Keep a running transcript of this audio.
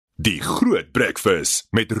Die Groot Breakfast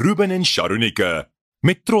met Ruben en Charonike.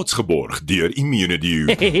 Met trots geborg deur Immunity.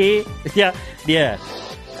 Ja, nee.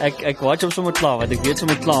 Ek watch hom sommer klaar, want ek weet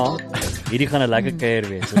sommer klaar. Hierdie gaan 'n lekker kuier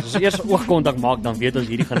wees. As ons eers oogkontak maak, dan weet ons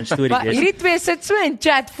hierdie gaan 'n storie Maar wees. hierdie twee sit so in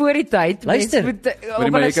chat voor die tyd. Luister. Mens moet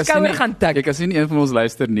op hulle skouer gaan tik. Ek kan sien een van ons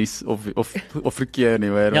luister nuus of verkeer nie,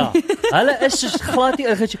 hoor. Ja, hulle is soos glad nie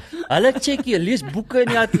hulle check jy, lees boeke in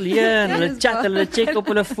die ateljee en hulle chat, hulle check op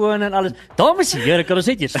hulle foon en alles. Dames en here, kan ons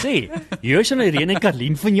net jy sê, hier is hulle Reen en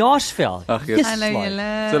Karlien van Jaarsveld. Ag, yes. Hallo julle.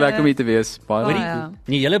 So lekker om hier te wees. Baie Hoorie, ja.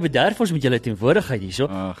 nee, julle bederf ons met julle teenwoordigheid hierso.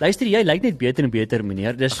 Luister, jy lyk net beter en beter,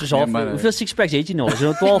 meneer. Dis soos half, maar, hoeveel six-packs het jy nou? Is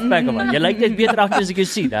dit 12 pack of wat? Jy lyk net beter agter as ek jou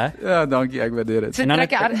sien, hè? Ja, dankie, ek waardeer dit. So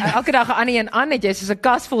trek jy elke dag 'n ander een aan, het jy soos 'n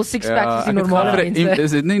kas vol six-packs soos die normale mense.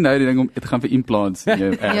 Is dit nie nou die ding om te gaan vir implants?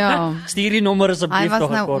 Ja. Stuur die nommer Hy asseblief was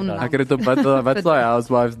nog nou 'n kort. onlangs. Ek het dit op wat daai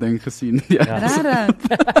housewives ding gesien. Ja. Rarig.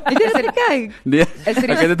 Het jy dit kyk? Nee, Is dit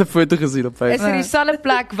ek het dit 'n foto gesien op Is Facebook. dit dieselfde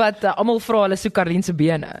plek wat almal vra hulle soek Karlien se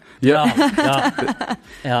bene? Ja, ja.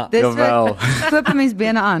 Ja. Dis Jawel. koop 'n mens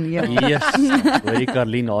bene aan. Ja. Yes. Hoorie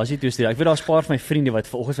Karlien, daar's die twee storie. Ek weet daar's 'n paar van my vriende wat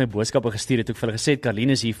vanoggend my boodskappe gestuur het. Ek vir hulle gesê Karlien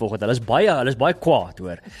is hier vanoggend. Hulle is baie kwaad,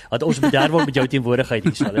 hoor. Dat ons bederf word met jou teenwoordigheid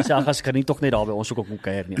hier. Hulle sê ag as Karlien tog net daar by ons ook kom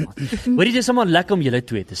kuier nie. Hoorie, dis sommer lekker om julle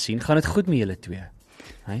twee te sien. Gaan dit goed met julle twee?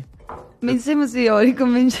 Hy? Mense moet sê ja, die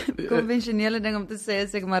konvensionele ding om te sê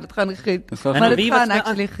is ek maar dit gaan goed. gaan Maar En dit gaan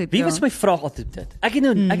actually goed. Wie ja. was my vraag altyd dit? Ek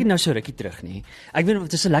het nou so rukkie terug, nie. Ek weet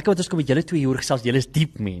dit is so lekker wat ons kom met julle twee hier gesels. Julle is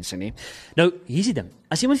diep mense, nie. Nou, hier's die ding.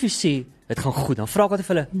 As iemand vir jou sê dit gaan goed, dan vra ek altyd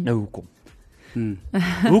vir hulle, nou hoekom?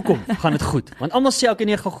 Hoekom gaan dit goed? Want almal sê okay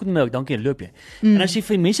nee, gaan goed met my, dankie, en loop jy. En as jy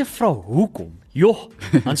vir mense vra hoekom, joh,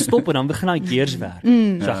 dan stop en dan begin daai gears werk.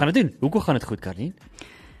 So gaan dit doen. Hoekom gaan dit goed, Karlien?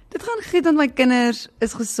 Dit gaan goed want my kinders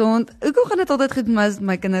is gesond. Hoekom gaan dit altyd goed met my as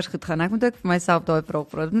my kinders goed gaan? Ek moet ook vir myself daai vraag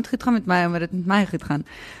vra. Dit moet goed gaan met my omdat dit met my goed gaan.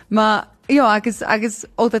 Maar ja, ek is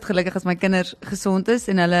altyd gelukkig as my kinders gesond is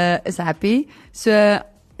en hulle is happy. So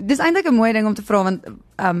dis eintlik 'n mooi ding om te vra want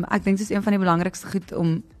ek dink dit is een van die belangrikste goed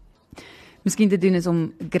om miskien te doen is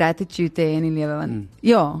om gratitude te hê in die lewe want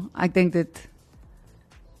ja, ek dink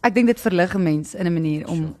dit verlig 'n mens in 'n manier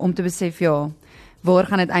om te besef ja, waar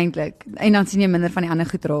gaan dit eintlik? En dan sien jy minder van die ander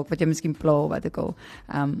goed raak wat jy miskien pla of wat ek al.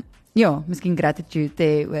 Ja, miskien gratitude te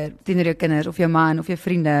hê oor teenoor jou kinders of jou man of jou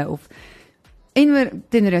vriende of oor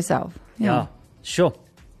teenoor jouself. Ja, sure.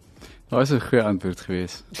 Daar is 'n goeie antwoord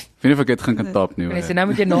geweest. Ek weet nie of ek dit gaan kan tap nie. En hoor. so nou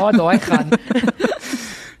moet jy na daai gaan.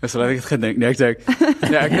 Dis wat ek het gedink. Nee,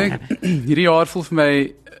 ek dink hierdie jaar voel vir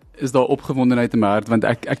my is daar opgewondenheid in my hart want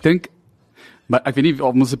ek dink maar ek weet nie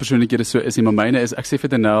of ons persoonlikhede so is nie, maar myne is ek sê vir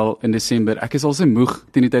Danel in Desember, ek is al so moeg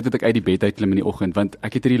teen die tyd wat ek uit die bed uitklim in die oggend want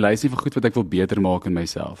ek het hierdie lysie van goed wat ek wil beter maak in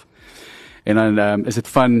myself. En dan is dit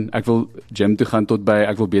van ek wil gym toe gaan tot by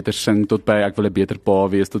ek wil beter sing tot by ek wil 'n beter pa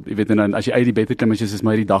wees tot jy weet en dan as jy uit die bed uitklim as jy sê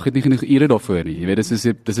maar hierdie dag het nie genoeg ure daarvoor nie. Jy weet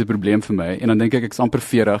dis 'n probleem vir my en dan dink ek is amper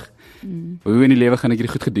 40. Hoe in die lewe gaan ek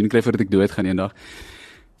hierdie goed gedoen kry voordat ek dood gaan eendag?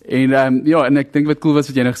 En ja, en ek dink wat cool was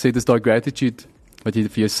wat jy nou gesê het is daai gratitude wat jy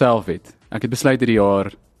vir jouself het. Ek het besluit hierdie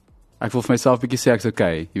jaar ek wil vir myself bietjie sê ek's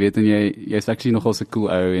okay. Jy weet en jy's actually nogal so cool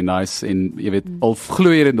ou en nice en jy weet al glo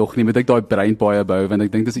jy dit nog nie, moet ek daai brein baie bou want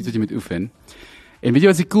ek dink dis iets wat jy moet oefen. En weet jy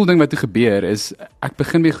wat die cool ding wat toe gebeur is ek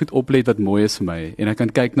begin weer goed oplet wat mooi is vir my en ek kan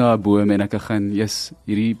kyk na 'n boom en ek kan gaan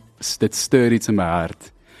dit stuur iets in my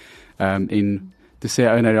hart. En te sê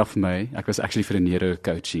ou nou vir my, ek was actually vir 'n neuro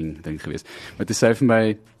coaching ding geweest. Maar te sê vir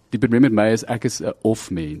my die probleem met my is ek is 'n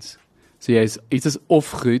of mens. So jy is iets is of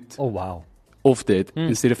goed. Oh wow. Of dit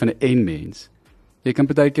in steede van 'n en-mens. Jy kan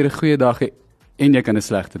partykeer 'n goeie dag hê en jy kan 'n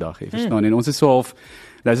slegte dag hê, verstaan? En ons is so half,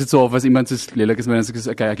 dis dit so half as iemand so lelik is, maar dan sê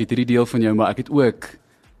ek okay, ek het hierdie deel van jou, maar ek het ook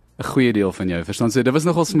 'n goeie deel van jou, verstaan? So dit was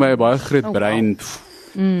nogals vir my 'n baie groot brein.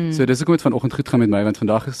 So dis hoekom dit vanoggend goed gaan met my want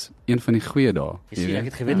vandag is een van die goeie dae. Jy sien, ek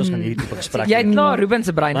het geweet ons gaan hierdie tipe gesprek Jy het klaar Ruben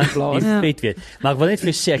se brein Maar geplaas. nie vet weet. Maar ek wil net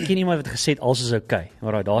vir jou sê, ek ken iemand wat gesê het alles is okay.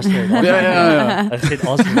 Maar daar's jy. Ja. Hy gesê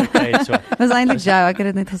alles is okay so. Was eintlik jou, ek het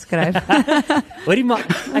dit net geskryf. Hoorie maar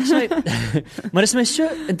ek sê maar dit is my so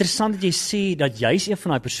interessant dat jy sê dat jy's een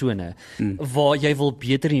van daai persone waar jy wil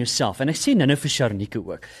beter in jouself. En ek sê nou vir Charonike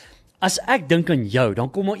ook. As ek dink aan jou, dan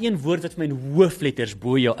kom maar een woord wat vir my in hoofletters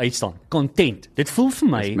bo jou uitstaan. Content. Dit voel vir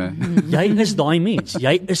my, jy is daai mens.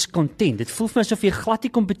 Jy is content. Dit voel vir my asof jy glad nie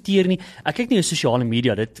kompeteer nie. Ek kyk nie op sosiale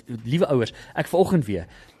media, dit liewe ouers. Ek vanoggend weer.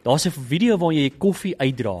 Daar's 'n video waar jy koffie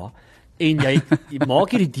uitdra en jy maak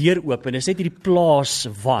hierdie deur oop en dit is net hierdie plaas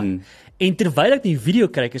van. En terwyl ek die video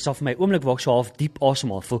kyk, is daar vir my oomblik waar ek so half diep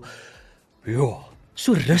asemhaal voel. Ja.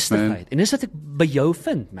 So rustigheid. En dis wat ek by jou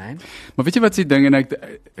vind, man. Maar weet jy wat se ding en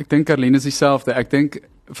ek dink Karlien is dieselfde. Ek dink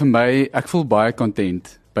vir my, ek voel baie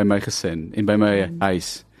content by my gesin en by my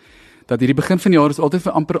huis. dat hierdie begin van die jaar is altyd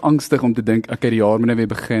vir amper angstig om te dink, okay, die jaar moet nou weer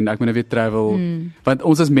begin, ek moet nou weer travel, want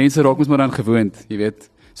ons as mense raak ons maar dan gewoond, jy weet,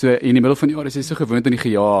 so in die middel van die jaar is jy so gewoond aan die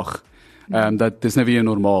gejaag, dat dis nou weer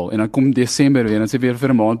normaal, en dan kom Desember weer, en dan is jy weer vir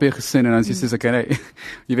 'n maand by jou gesin, en dan sê jy, okay, nee,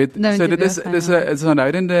 jy weet, Nou, so jy dit is, weer dis 'n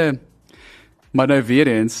aanhoudende, maar nou weer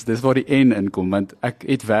eens, dis waar die en inkom, want ek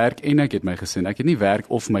het werk en ek het my gesin, ek het nie werk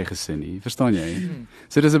of my gesin nie, verstaan jy?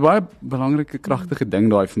 So dis 'n baie belangrike, kragtige ding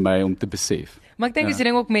daai vir my om te besef. Maar ek dink dis die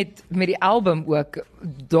ding ook met die album ook,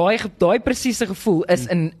 daai presiese gevoel is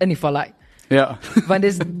in die vallei. Ja. Want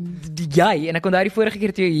dis jy, en ek onthou die vorige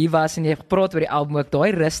keer toe jy hier was en jy gepraat oor die album ook,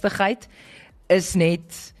 daai rustigheid is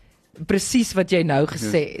net presies wat jy nou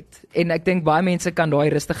gesê het. En ek dink baie mense kan daai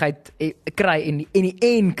rustigheid kry en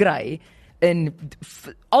die kry in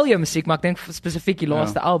al jou musiek, maar ek dink spesifiek die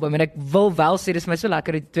laaste album, en ek wil wel sê, dis my so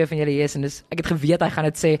lekker dat die twee van julle hier is, en dis, ek het geweet hy gaan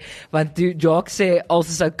dit sê, want toe Jacques sê, alles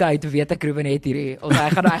is okay, toe weet ek Ruben het hierdie, of hy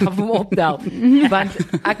gaan vir hom optel, want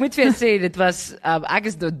ek moet vir jou sê, dit was, ek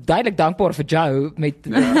is duidelik dankbaar vir Joe, met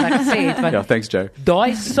wat hy gesê het, want Thanks Joe.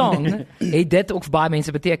 daai song, het dit ook vir baie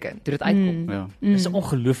mense beteken, toe dit uitkom. Ja. Dis 'n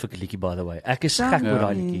ongelooflike liedjie, by the way. Ek is gek oor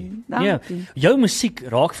daai liedjie. Dankie. Jou musiek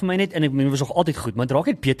raak vir my net, en ek meen, was nog altyd goed, maar dit raak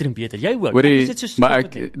net beter en beter. Jy ook. Hoorie, Ek is maar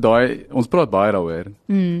ons praat baie daaroor,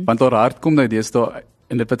 want haar hart kom nou deesdae,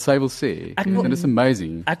 en dit wat sy wil sê, en dit is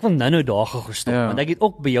amazing. Ek wil nou daar gestop, Ja. want ek het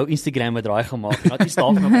ook by jou Instagram 'n draai gemaak. Dat is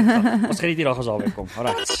daar nog. Ons gaan net hier daar gesal kom.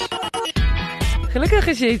 Alright. Gelukkig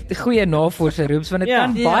is jy 'n goeie navorser, Ruben, want dit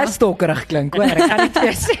kan baie stokkerig klink, hoor, ek kan nie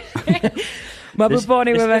twee sê. Maar bepaal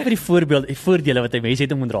nie, dis maar vir die voordele wat hy mense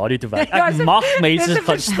het om in radio te werk. Ek dis mag mense dis 'n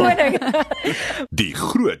verstaan. verskoning. Die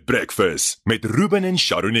Groot Breakfast met Ruben en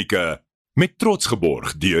Charonike, met trots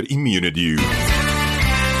geborg deur Immunity.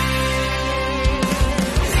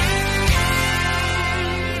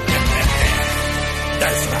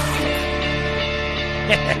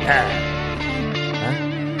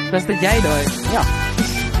 Was dit jy daai? Ja.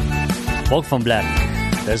 Volk van Blerk.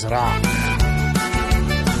 Dis raak.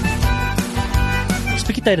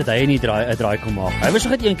 Spiekie tyd dat hy nie 'n draai kom maak. Hy was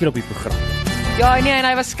nog net een keer op die program. Ja, nee, en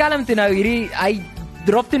hy was skelm toe nou hy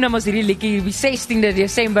drop toe nou mos hierdie liedjie die 16de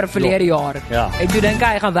Desember verlede jaar. Ja. En toe dink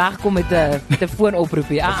hy gaan wegkom met 'n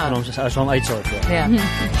foonoproepie. Van hom as hom uitsorg. Ja.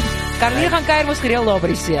 Karlien gaan kuier mos gereeld daar by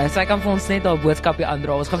die see. Sy kan vir ons net daar 'n boodskapie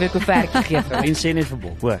aandra. Ons gaan weer 'n koevertjie gee vir hom. En sê net vir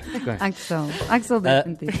Bob, hoor. Okay. Ek sal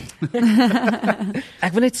definitief.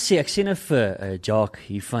 Ek wil net sê, ek sê nou vir Jacques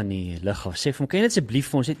hier van die lughawe, sê vir hom, kan jy net asseblief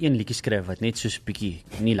vir ons net een liedjie skryf wat net soos bietjie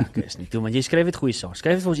nie lekker is nie. Toe, want jy skryf dit goeie saak.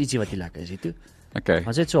 Skryf vir ons ietsie wat nie lekker is nie, toe. Okay.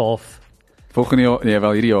 Ons het so half. Volgende jaar, nee,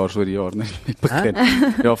 wel hierdie jaar, so die jaar net begin.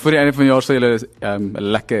 Ja, voor die einde van die jaar sal julle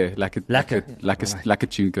lekker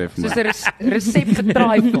tune kry vir Soos my. 'n resep vir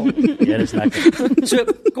trifle. Ja, dis lekker. So,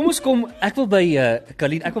 kom, ek wil by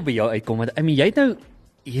Karlien, ek wil by jou uitkom, want I mean, jy het nou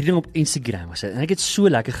hierdie ding op Instagram gesit, en ek het so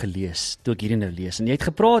lekker gelees, toe ek hierdie nou lees, en jy het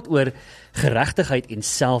gepraat oor geregtigheid en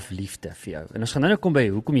selfliefde vir jou, en ons gaan nou kom by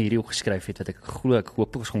hoekom jy hierdie ook geskryf het, wat ek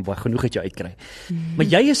hoop ons gaan baie genoeg uit jou uitkry, maar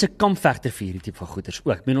jy is 'n kampvegter vir hierdie tipe van goeders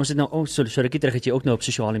ook. Ek meen, ons het nou, so rukkie terug het jy ook nou op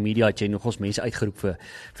sosiale media, het jy nog ons mense uitgeroep vir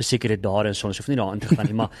sekere dade en so, ons hoef nie daarin te gaan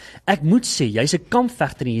nie, maar ek moet sê, jy's 'n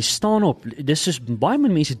kampvegter en jy staan op, dis soos baie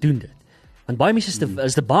min mense doen dit, want baie mense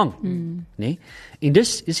is te bang, nê? En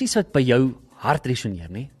dis iets wat by jou hard resoneer,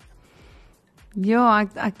 nee? Ja,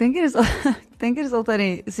 ek dink dit is dit is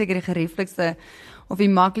altyd seker die gerieflikste of die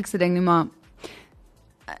maklikste ding nie, maar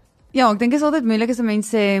ja, ek dink dit is altyd moeilik as 'n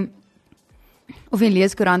mens sê of jy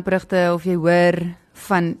lees koerantberigte of jy hoor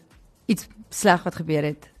van iets sleg wat gebeur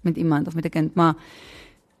het met iemand of met 'n kind, maar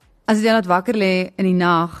as jy laat wakker lê in die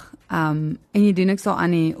nag, en jy doen niks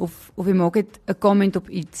daaraan nie, of jy maak net 'n comment op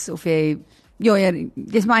iets, of jy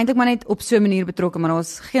jy's maar eintlik maar net op so 'n manier betrokke, maar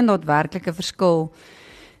daar's geen daadwerklike verskil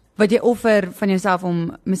wat jy offer van jouself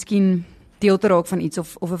om miskien deel te raak van iets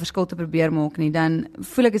of 'n verskil te probeer maak nie, dan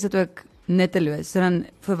voel ek is dit ook nutteloos. So dan,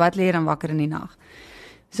 vir wat lê jy dan wakker in die nag?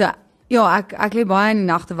 So ja, ek lê baie in die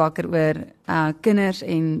nagte wakker oor kinders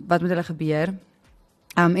en wat met hulle gebeur.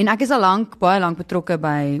 En ek is al baie lank betrokke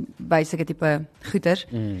by sulke tipe goeters.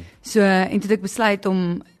 So en toe het ek besluit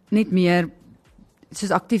om net meer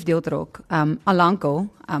soos aktief deel te raak. Al lankal,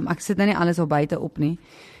 ek sit nou nie alles al buite op nie.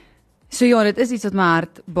 So ja, dit is iets wat my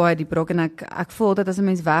hart baie diep raak, en ek voel dat as 'n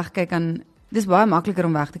mens wegkyk, dan dis baie makliker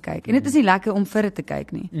om weg te kyk. En dit is nie lekker om vir dit te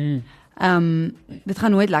kyk nie. Dit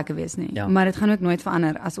gaan nooit lekker wees nie, maar dit gaan ook nooit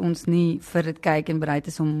verander as ons nie vir dit kyk en bereid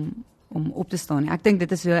is om op te staan nie. Ek dink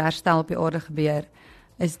dit is hoe herstel op die aarde gebeur,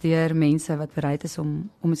 is deur mense wat bereid is om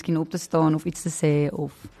miskien op te staan of iets te sê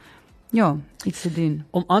of ja, iets te doen.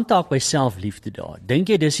 Om aan te haak by selfliefde daar, dink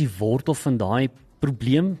jy dis die wortel van daai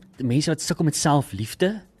probleem, mense wat sukkel met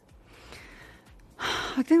selfliefde?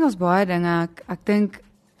 Ek dink daar's baie dinge. Ek dink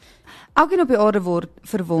elkeen op die aarde word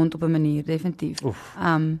verwond op 'n manier, definitief.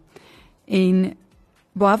 En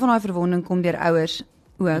baie van daai verwonding kom deur ouers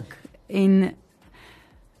ook. En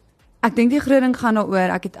ek dink die groot ding gaan daaroor,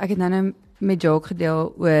 ek het nou met Jacques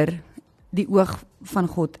gedeel oor die oog van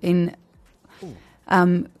God en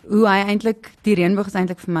hoe hy eintlik, die reënboog is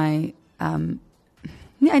eintlik vir my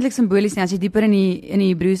nie eintlik simbolies nie, as jy dieper in die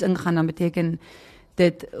Hebreëus ingaan, dan beteken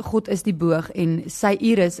dit God is die boog en sy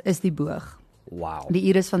iris is die boog. Wow. Die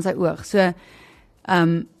iris van sy oog. So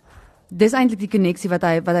dis eintlik die koneksie wat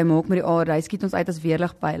hy maak met die aarde. Hy skiet ons uit as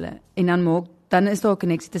weerligpyle en dan is daar 'n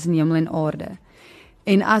koneksie tussen hemel en aarde.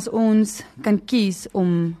 En as ons kan kies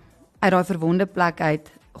om uit daai verwonde plek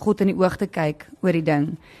uit God in die oog te kyk oor die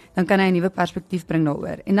ding, dan kan hy 'n nuwe perspektief bring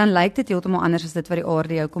daaroor. En dan lyk dit heeltemal anders as dit wat die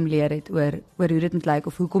aarde jou kom leer het oor hoe dit moet lyk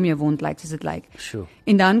of hoekom jou wond lyk soos dit lyk. Sure.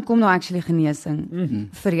 En dan kom daar actually genesing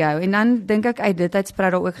vir jou. En dan dink ek uit dit sprei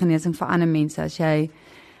daar ook genesing vir ander mense. As jy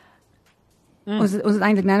ons het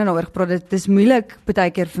eintlik nou daaroor gepraat, dit is moeilik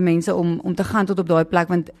baie keer vir mense om te gaan tot op daai plek,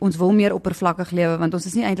 want ons wil meer oppervlakkig lewe, want ons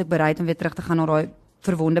is nie eintlik bereid om weer terug te gaan na daai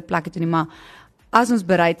verwonde plekke toe nie, maar as ons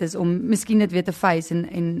bereid is om miskien dit weer te face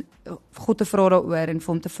en God te vra daaroor en vir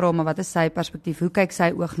hom te vra, maar wat is sy perspektief? Hoe kyk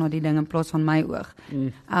sy oog na die ding in plaas van my oog?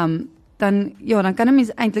 Dan kan 'n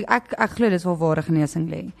mens eintlik, ek glo dis waar ware genesing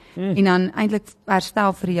lê. En dan eintlik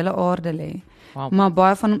herstel vir die hele aarde lê. Wow. Maar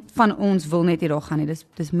baie van ons wil net nie daar gaan nie.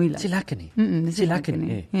 Dis moeilik. Dis nie lekker nie. Dis nie lekker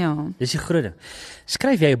nie. Ja. Dis die groot ding.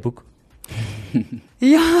 Skryf jy 'n boek?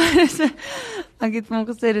 Ja, ek het hom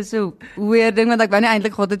gesê dis so weird ding wat ek wou nie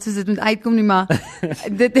eintlik gehad het soos dit moet uitkom nie, maar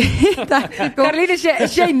dit het uitgekom. Karlien,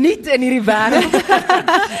 is jy nuut in hierdie wêreld?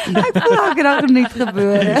 Ek voel ek het nog nie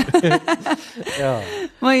gebore. Ja.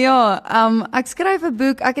 Maar ja, ek skryf 'n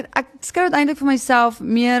boek. Ek skryf dit eintlik vir myself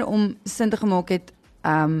meer om sin te gemaak het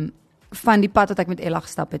van die pad wat ek met Ella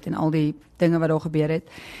gestap het en al die dinge wat daar gebeur het.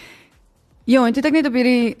 Ja, en toe het ek net op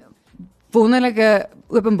hierdie wonderlike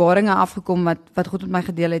openbaringe afgekom wat God met my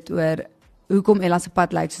gedeel het oor hoekom Ella se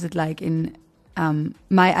pad lyk soos dit lyk en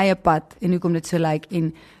my eie pad en hoekom dit so lyk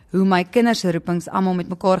en hoe my kinders se roepings almal met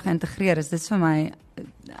mekaar geïntegreer is. Dit is vir my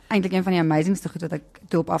eintlik een van die amazingste goed wat ek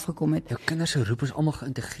toe op afgekom het. Jou kinders se roepings almal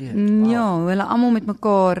geïntegreer. Ja, hoe hulle almal met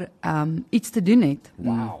mekaar iets te doen het.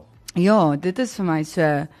 Wow. Ja, dit is vir my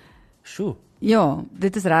so Sjoe. ja,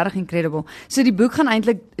 dit is regtig incredible. So die boek gaan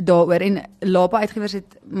eintlik daaroor en Lapa Uitgewers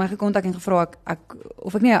het my gekontak en gevra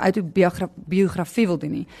of ek nie 'n autobiografie wil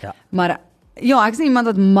doen nie. Ja. Maar ja, ek is nie iemand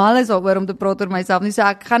wat mal is daaroor om te praat oor myself nie. So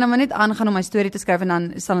ek gaan nou maar net aangaan om my storie te skryf en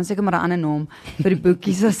dan sal ons seker maar 'n ander naam vir die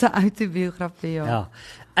boekie soos 'n autobiografie. Ja.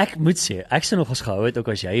 Ek moet sê, ek sou nogals gehou het ook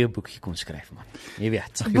as jy 'n boekie kon skryf, man. Jy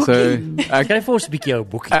weet. So, Skryf vir ons 'n bietjie jou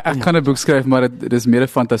boekie. ek kan 'n boek skryf, maar dit is meer 'n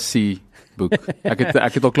fantasie boek. Ek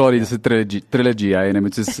het al klaar, dis 'n trilogy en dit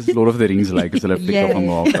moet soos Lord of the Rings lyk as hulle fliek daarvan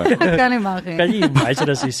maak. Ek kan nie mag nie. Kan jy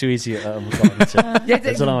imagine as jy so ietsie moet sê? Jy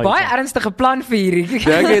het 'n baie ernstige plan vir hierdie.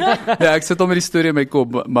 Ek sit al met die storie in my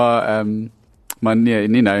kop, maar nee,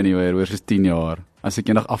 nie nou nie hoor, oor soos 10 jaar as ek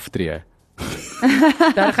eendag aftree.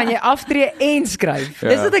 Dan gaan jy aftree en skryf.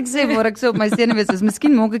 Dis wat ek sê, maar ek so op my senuwees is.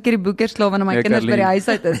 Miskien maak ek hierdie boek eers klaar wanneer my kinders by die huis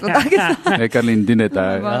uit is, want ek is Nee, Karlien, doen dit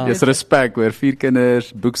ou. Dis respek hoor, 4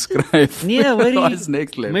 kinders, boek skryf. Nee, hoorie. Dis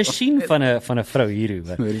next level. Masjien van 'n vrou hier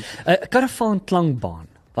hoor. 'n Karavaan klankbaan.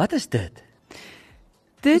 Wat is dit?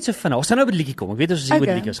 Dit so vinnig. Ons gaan nou by die liedjie kom. Ek weet ons is hier oor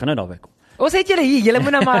die liedjie, ons gaan nou daarby kom. Ons het julle hier, julle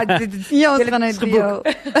moet nou maar ja, ons gaan uit jou.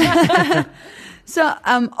 So,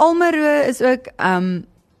 Almero is ook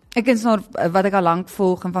 'n kunstenaar wat ek al lank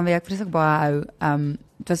volg en van wie ek vreeslik baie hou.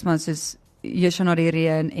 Dit was maar soos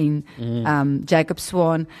Reen en Jacob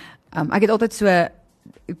Swan. Ek het altyd so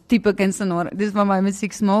tipe kunstenaar. Dis van my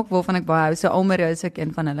musiek smaak waarvan ek baie hou. So Almero is ook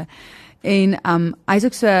een van hulle. En hy's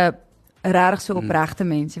ook so regtig so opregte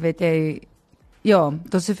mens, weet jy. Ja,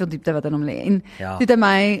 daar's soveel diepte wat in hom lê. En toe het hy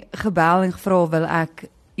my gebel en gevra wil ek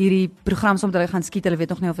hierdie program saam met hulle gaan skiet. Hulle weet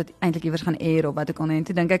nog nie of dit eintlik iewers gaan air of wat ook al nie. En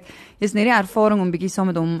toe dink ek, dis net die ervaring om bietjie saam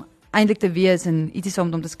met hom eintlik te wees en ietsie saam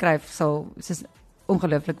met hom te skryf sal soos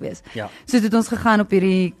ongelooflik wees. Ja. So het ons gegaan op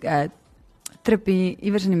hierdie trippie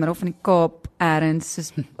iewers in die middel van die Kaap, ergens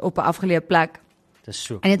soos op 'n afgeleë plek. Dis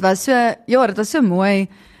so. En dit was so mooi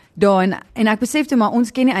daar en ek besef toe maar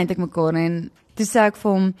ons ken nie eintlik mekaar nie en toe sê ek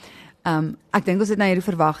vir hom ek dink ons het nou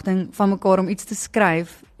hierdie verwagting van mekaar om iets te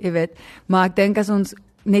skryf, jy weet, maar ek dink as ons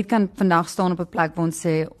net kan vandag staan op 'n plek waar ons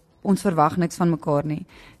sê ons verwag niks van mekaar nie,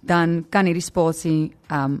 dan kan hierdie spasie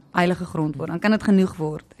heilige grond word. Dan kan dit genoeg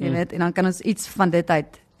word, jy weet, en dan kan ons iets van dit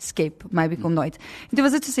uit skep, maybe kom nooit. En toe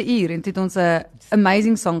was dit so 'n uur en toe het ons 'n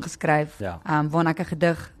amazing song geskryf, waarna ek 'n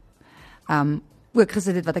gedig ook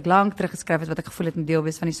gesit het wat ek lank terug geskryf het wat ek gevoel het 'n deel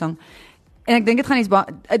wees van die song. En ek dink dit gaan iets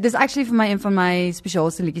dis actually vir my een van my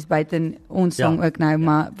spesiaalste liedjies buite ons song ook nou,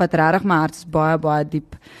 maar wat regtig my hart is baie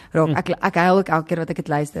diep raak. Ek huil ook elke keer wat ek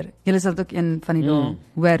dit luister. Julle sal dit ook een van die dae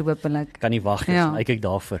hoor hopelik. Kan nie wag nie. Ek kyk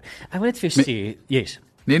daarvoor. Ek wil net vir jou sê, yes.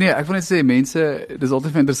 Nee, ek wil net sê mense, dis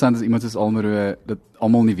altyd interessant as iemand soos Almero dat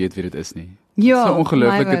almal nie weet wie dit is nie. Ja, so 'n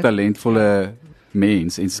ongelooflike talentvolle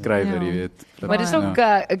mens en skrywer, jy weet. Maar dis ook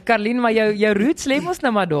Karlien, maar jou roots lê mos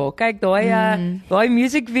nou maar daar. Kyk, daai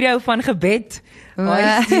music video van Gebed.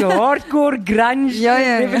 Daai die hardcore grunge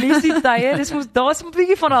revolusie tye. Dis mos daar's 'n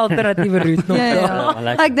bietjie van 'n alternatiewe route nog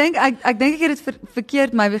daar. Ek dink ek het dit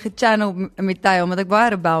verkeerd my gechannel met tye omdat ek baie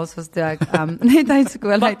rebels was toe ek net uit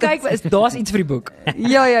skool uit. Maar kyk, daar's iets vir die boek.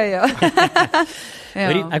 Ja.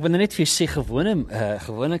 Ek wil net vir jou sê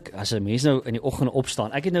gewoonlik as 'n mens nou in die oggend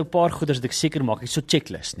opstaan, ek het nou 'n paar goeders wat ek seker maak, ek so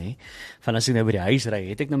checklist, nê. Van as ek nou by die huis ry,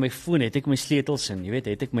 het ek nou my foon, het ek my sleutels en jy weet,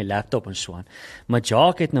 het ek my laptop en so aan. Maar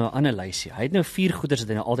Jacques het nou 'n ander lysie. Hy het nou 4 goeders wat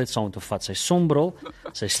hy nou altyd saam met hom vat. Sy sonbril,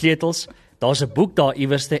 sy sleutels, daar's 'n boek daar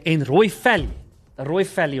iewerste en rooi vel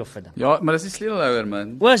of dit. Ja, maar dis die sleutelhouer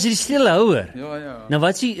man. O, is dit die sleutelhouer? Ja. Nou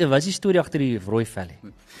wat is die storie agter die rooi vel?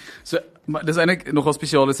 So, maar dis eintlik nogal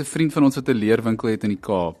spesiaal. Dis 'n vriend van ons wat 'n leerwinkel het in die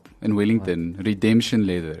Kaap, in Wellington, Redemption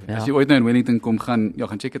Leather. As jy ooit nou in Wellington kom, gaan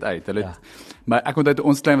check dit uit. Hulle maar ek onthou toe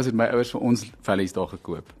ons klein was het my ouers vir ons vellies daar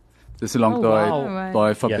gekoop. Dis so lank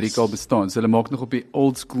daai fabriek al bestaan. So hulle maak nog op die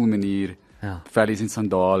old school manier vellies en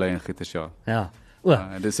sandale en goeters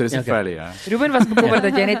dis 'n vellie, Ruben was bekommerd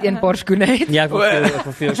dat jy net een paar skoene het. Ja, ek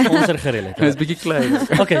wil vir jou sponsor gereël het. Dit is bietjie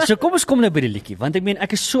klein. Okay, so kom ons kom nou by die liedjie, want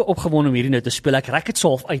ek is so opgewonde om hierdie nou te speel. Ek rek dit so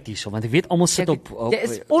half uit hierso, want ek weet almal sit op dit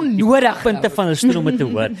is onnodig punte van 'n stoel om dit te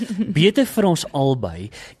hoor. Beter vir ons albei.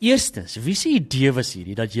 Eerstens, wie se idee was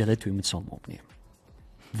hierdie dat julle twee moet saam opneem?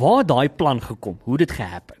 Waar het daai plan gekom? Hoe het dit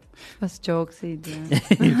gehappen? Was jokes idee.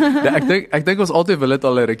 Ek dink ons altyd wil dit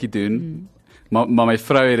al 'n rukkie doen. Maar my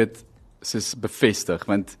vrou het dit soos bevestig,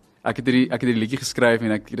 want ek het hierdie liedjie geskryf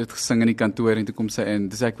en ek het dit gesing in die kantoor en toe kom sy in.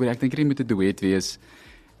 Dis ek dink jy moet 'n duet wees.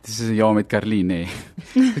 Dis is met Karlien, nê.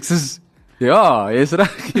 Ek sê jy's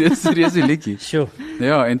reg, dis serieus die liedjie. Sure.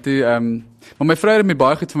 Ja, en toe maar my vrou het my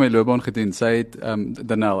baie goed vir my loopbaan gedoen. Sy het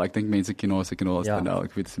Danel, ek dink mense ken haar as Danel,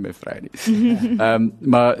 ek weet sy my vrou nie.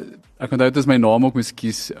 Maar ek onthou dit is my naam ook moes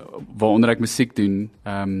kies waaronder ek musiek doen.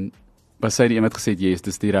 Was sy die een wat gesê het, yes,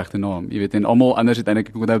 dis die regte naam. Jy weet, en almal anders het eintlik,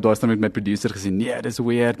 ek onthou daar staan met my producer gesê, nee, dis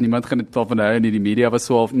weird, niemand gaan dit van hou nie, die media was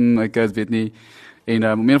so half, ek weet nie.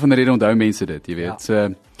 En om een van die rede onthou mense dit, jy weet.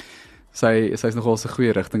 So sy's nogal 'n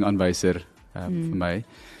goeie rigtingaanwyser vir my.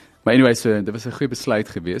 Maar anyway, so dit was 'n goeie besluit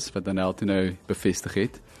geweest wat Danel toe nou bevestig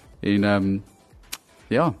het. En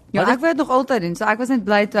ja, ek wou dit nog altyd doen. So ek was net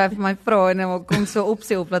bly toe hy vir my vra en ek kom so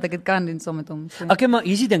opsê op dat ek dit kan doen saam met hom. So. Okay, maar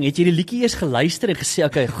hier's die ding, het jy die liedjie eers geluister en gesê,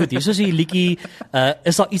 okay, goed, hier is die liedjie,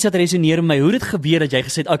 is daar iets wat resoneer met my? Hoe het dit gebeur dat jy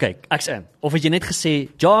gesê het, okay, ek's in? Of het jy net gesê,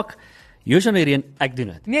 Jacques, jy's aan die Reen, ek doen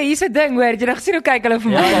dit? Nee, hier's 'n ding, hoor, jy nou gesien hoe kyk hulle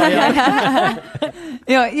vir my.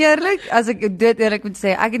 Ja, eerlik, as ek dit eerlik moet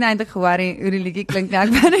sê, ek het eintlik gewaarig hoe die liedjie klink nie. Ek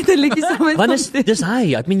wou net 'n liedjie saam met hom. Want dis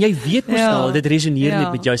hy, ek meen jy weet mos al, dit resoneer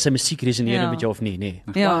net met jou, sy musiek resoneer met jou of nie, nee.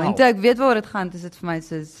 Ja, en toe ek weet waar dit gaan, dis dit vir my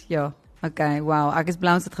soos, okay, wow, ek is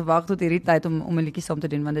bly ons het gewag tot hierdie tyd om 'n liedjie saam te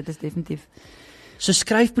doen, want dit is definitief. So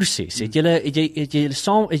skryfproses, het jy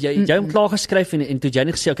saam jy hom klaar geskryf en toe jy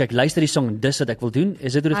net gesê okay, ek luister die song en dis wat ek wil doen,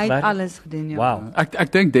 is dit hoe dit gewerk? Hy het alles gedoen, ja. Wow.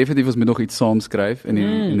 Ek dink definitief ons moet nog iets saam skryf in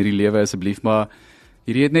hierdie lewe asseblief, maar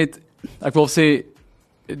hierdie het net, ek wil sê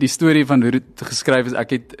die storie van hoe dit geskryf is,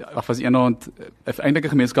 was eendag eintlik 'n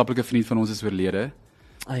gemeenskaplike vriend van ons is oorlede.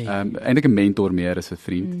 Eintlik 'n mentor meer as 'n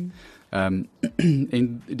vriend.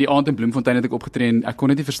 En die aand in Bloemfontein het ek opgetree en ek kon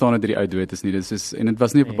net nie verstaan dat die ou dood is nie. En dit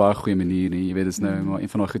was nie op 'n baie goeie manier nie. Jy weet, dis nou maar een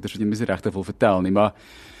van daai goeters wat jy mens nie regtig wil vertel nie, maar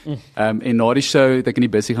en na die show het ek in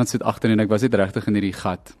die busie gaan sit agter en ek was net regtig in hierdie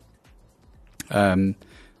gat.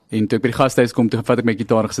 En toe ek by die gastehuis kom, toe vat ek my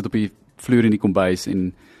gitaar gesit op die vloer in die kombuis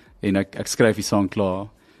en ek skryf die sang klaar.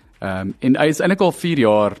 En hy is eintlik al 4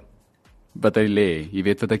 jaar wat hy lê, jy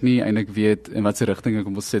weet wat ek nie eintlik weet in watter rigting ek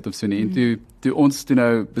hom wil sit of so nie. En toe ons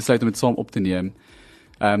nou besluit om dit saam op te neem,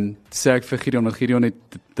 sê ek vir Gideon, want Gideon het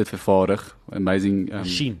dit vervaardig, amazing,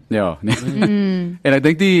 ja, nee. En ek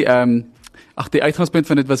dink die uitgangspunt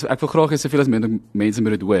van dit was, ek wil graag hê soveel as mense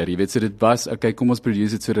moet dit hoor, jy weet, so dit was, okay, kom ons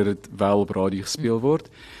produce dit sodat dit wel op radio gespeel word,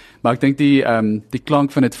 maar ek dink die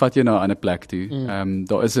klank van dit vat jou na 'n ander plek toe.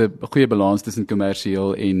 Daar is 'n goeie balans tussen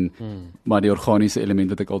kommersieel en maar die organiese element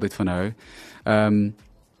wat ek altyd van hou.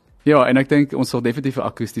 Ja, en ek dink ons sal definitief 'n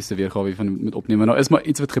akoestiese weergawe hiervan moet opneem. Maar nou is maar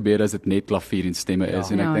iets wat gebeur as dit net klavier en stemme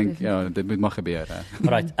is en ek dink dit moet maar gebeur.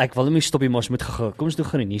 Right, ek wil nie stop hier, maar ons moet gou. Kom ons doen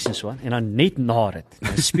gou die nuus en so aan en dan net na dit.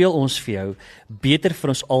 Dan speel ons vir jou beter vir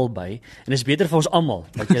ons albei en dis beter vir ons almal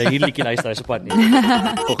dat jy hierdie liedjie luister op pad nie.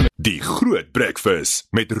 Die Groot Breakfast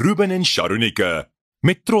met Ruben en Charonike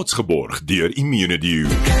met trots geborg deur Immunity.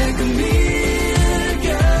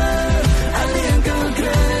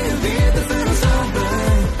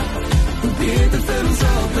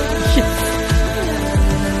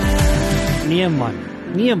 Nee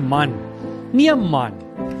man.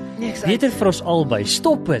 Beter vir ons albei.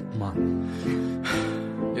 Stop dit man.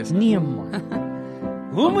 Yes, Nee man.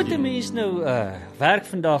 Hoe moet 'n mens nou werk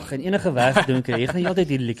vandag en enige werk doen kry? Jy gaan altyd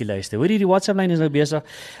hierdie liedjie luister. Hoor jy die WhatsApp lyn is nou besig.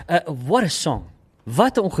 What a song.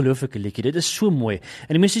 Wat 'n ongelooflike liedjie. Dit is so mooi. En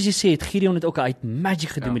die mense soos jy sê, het Gideon het ook uit magic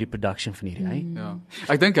gedoen met die production van hierdie, hè? Ja.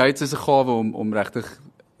 Ek dink hy het 'n gawe om regtig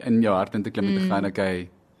in jou hart in te klim en te gaan, okay.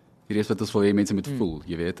 Hierdie is wat ons wil hê mense moet voel,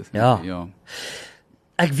 jy weet. Ja.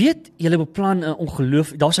 Ek weet julle beplan 'n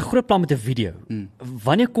daar's 'n groot plan met 'n video.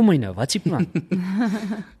 Wanneer kom hy nou? Wat's die plan?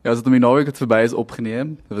 Ja, as dit om die naweek wat verby is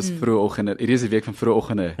opgeneem. Dit was vroeë oggende. Hierdie is die week van vroeë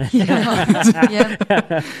oggende.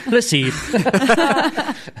 Plesier.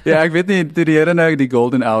 Ja, ek weet nie toe die Here nou die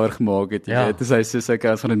golden hour gemaak het, jy weet. Dis hy sê ek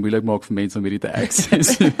gaan dit moeilik maak vir mense om hierdie te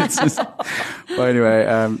access. But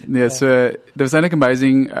anyway, nee, so dit was eintlik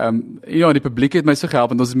amazing. Ja, die publiek het my so gehelp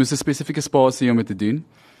want ons moes 'n spesifieke spasie om dit te doen.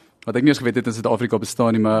 Wat ek nie eens geweet het in Suid-Afrika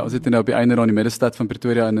bestaan nie, maar ons het nou op die einde daar in die middestad van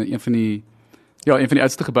Pretoria in een van die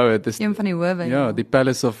oudste geboue. Dis Een van die howe. Ja, die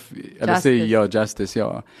Palace of Justice,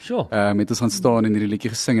 ja. Sure. Met ons gaan staan en hierdie liedjie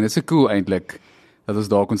gesing en dit is so cool eintlik dat ons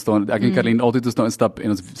daar kon staan. Ek en Karlien altyd ons daar instap en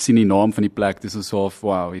ons sien die naam van die plek, dis so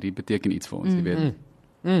wow, hierdie beteken iets vir ons, jy weet.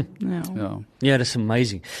 Ja, dis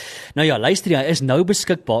amazing. Nou ja, luister jy, is nou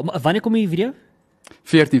beskikbaar. Maar wanneer kom die video?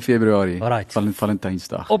 14 Februarie, Alright.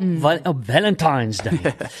 Valentynsdag. Op Valentine's Day.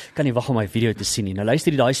 Kan nie wag om my video te sien nie. Nou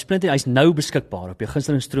luister jy, daai splinter, hy's nou beskikbaar op jou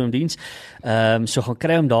gunsteling stroomdiens. So gaan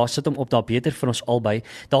kry hom daar, sit hom op daar beter vir ons albei.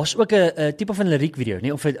 Daar's ook 'n tipe van lyriek video,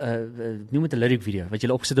 nee, of noem dit 'n lyriek video wat jy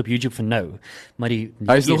opsit op YouTube vir nou. Maar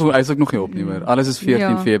Hy's ook nog nie op nie, maar alles is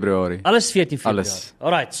 14 Februarie. Alles 14 Februarie. Alles.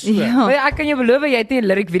 Alright. So. Maar ek kan jou beloof jy het nie 'n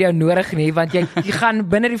lyric video nodig nie want jy gaan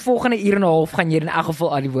binne die volgende uur en 'n half gaan jy in elk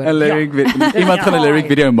geval al die woorde. 'n lyric iemand gaan 'n lyric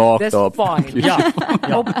video maak Dis daar. fine. Ja.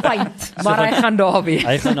 Op paint, maar hy gaan daar wees.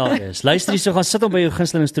 Hy gaan daar wees. Luister hierso, gaan sit hom by jou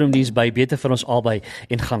gunsteling stroomdiens by beter vir ons albei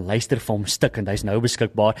en gaan luister vir hom stuk en hy's nou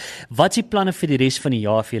beskikbaar. Wat's die planne vir die res van die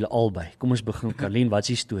jaar vir julle albei? Kom ons begin, Karlien, wat's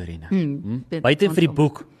die storie nou? Buite vir die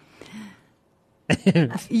boek.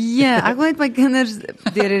 Ja, ek wil net my kinders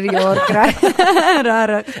deur hierdie jaar kry.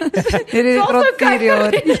 Rarig. Hierdie graad 4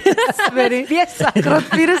 jaar. Sorry. Graad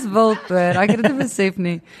 4 is wild hoor. Ek het dit nie besef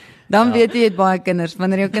nie. Dan weet jy het baie kinders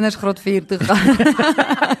wanneer jou kinders graad 4 toe gaan.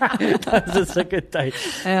 Dit is sulke tyd.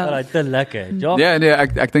 Alraai, te lekker. Ja, nee,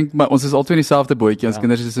 ek dink maar ons is albei in dieselfde bootjie. Ons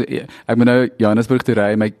kinders is so, ek moet nou Johannesburg toe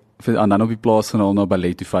ry, my en dan op die plaas gaan hulle na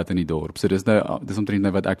ballet toe vat in die dorp. So dis omtrent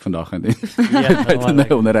nou wat ek vandag gaan doen. Ja,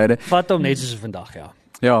 onderryde. Vat hom net soos vandag, ja.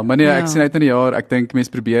 Ja, maar nee, ek sien uit in die jaar, ek dink mense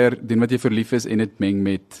probeer doen wat jy verlief is en dit meng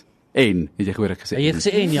met het jy gehoor ek gesê. Jy het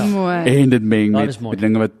gesê en ja. En dit meng met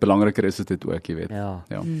dinge wat belangriker is as dit ook, jy weet. Ja.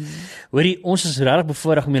 Hoorie, ons is regtig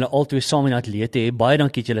bevoorreg om julle albei saam in die ateljee te hê. Baie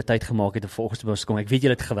dankie dat julle tyd gemaak het om vanoggend by ons te kom. Ek weet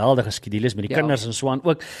julle het geweldige skedules met die kinders en so aan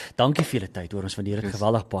ook. Dankie vir julle tyd, hoor, ons waardeer dit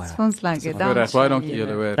geweldig baie. Ons lekker. Baie dankie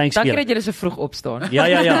julle hoor. Dankie dat julle so vroeg opstaan.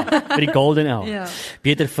 Ja, vir die golden hour. Ja.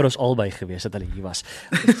 Beter vir ons albei gewees dat hulle hier was.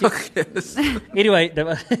 Anyway,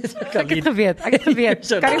 ek het geweet.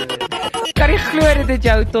 Kan jy glo dit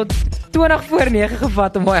jou tot 20 voor 9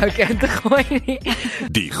 gevat om my ou kind te gooi nie.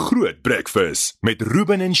 Die Groot Breakfast met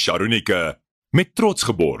Ruben en Charonike met trots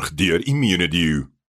geborg deur Immunity.